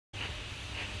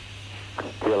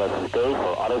VLS go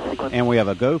for auto sequence. And we have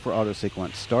a go for auto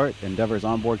sequence start. Endeavour's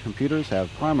onboard computers have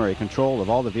primary control of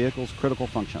all the vehicle's critical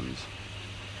functions.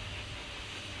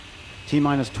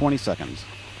 T-minus 20 seconds.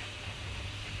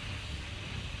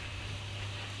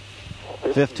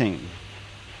 15,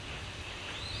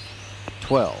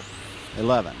 12,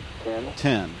 11,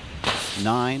 10,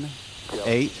 9,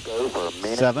 8,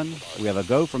 7. We have a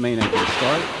go for main engine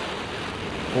start.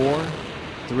 4,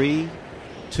 3,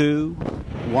 2,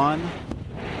 1.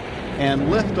 And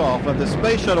liftoff of the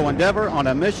Space Shuttle Endeavour on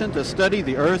a mission to study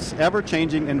the Earth's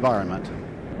ever-changing environment.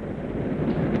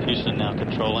 Houston now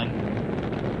controlling.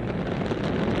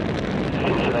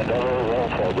 Houston Endeavour, roll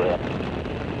program.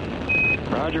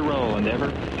 Roger, roll, Endeavour.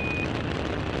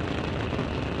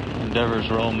 Endeavour's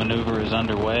roll maneuver is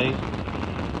underway.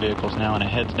 Vehicle's now in a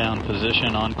heads-down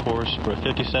position on course for a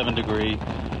 57-degree,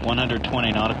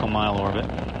 120 nautical mile orbit.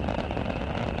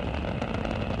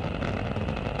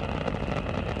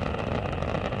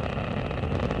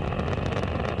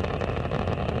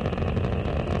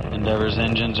 Endeavour's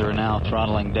engines are now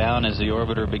throttling down as the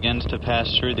orbiter begins to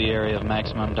pass through the area of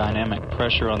maximum dynamic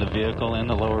pressure on the vehicle in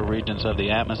the lower regions of the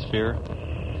atmosphere.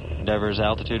 Endeavour's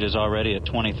altitude is already at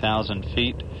 20,000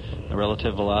 feet. The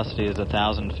relative velocity is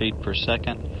 1,000 feet per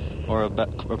second, or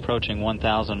approaching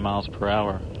 1,000 miles per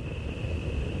hour.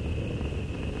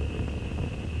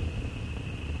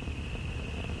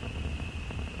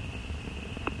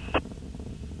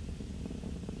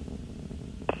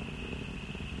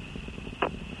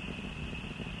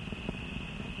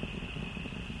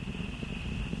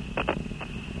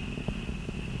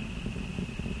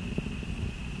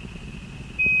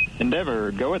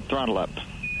 Endeavour, go at throttle up.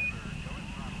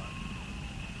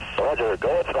 Roger,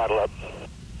 go at throttle up.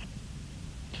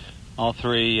 All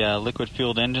three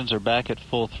liquid-fueled engines are back at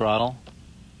full throttle.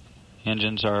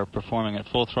 Engines are performing at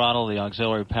full throttle. The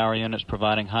auxiliary power units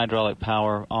providing hydraulic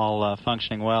power, all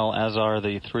functioning well, as are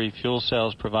the three fuel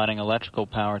cells providing electrical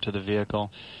power to the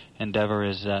vehicle. Endeavour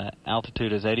is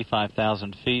altitude is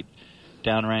 85,000 feet,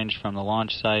 downrange from the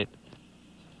launch site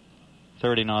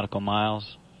 30 nautical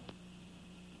miles.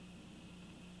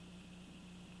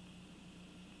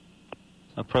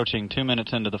 Approaching 2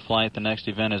 minutes into the flight, the next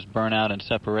event is burnout and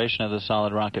separation of the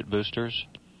solid rocket boosters.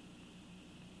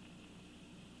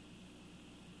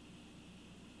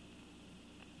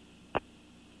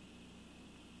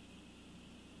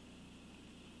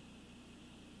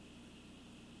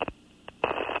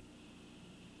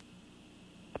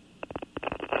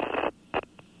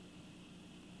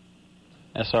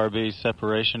 SRB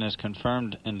separation is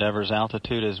confirmed. Endeavour's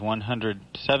altitude is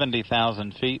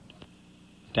 170,000 feet.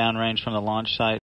 Downrange from the launch site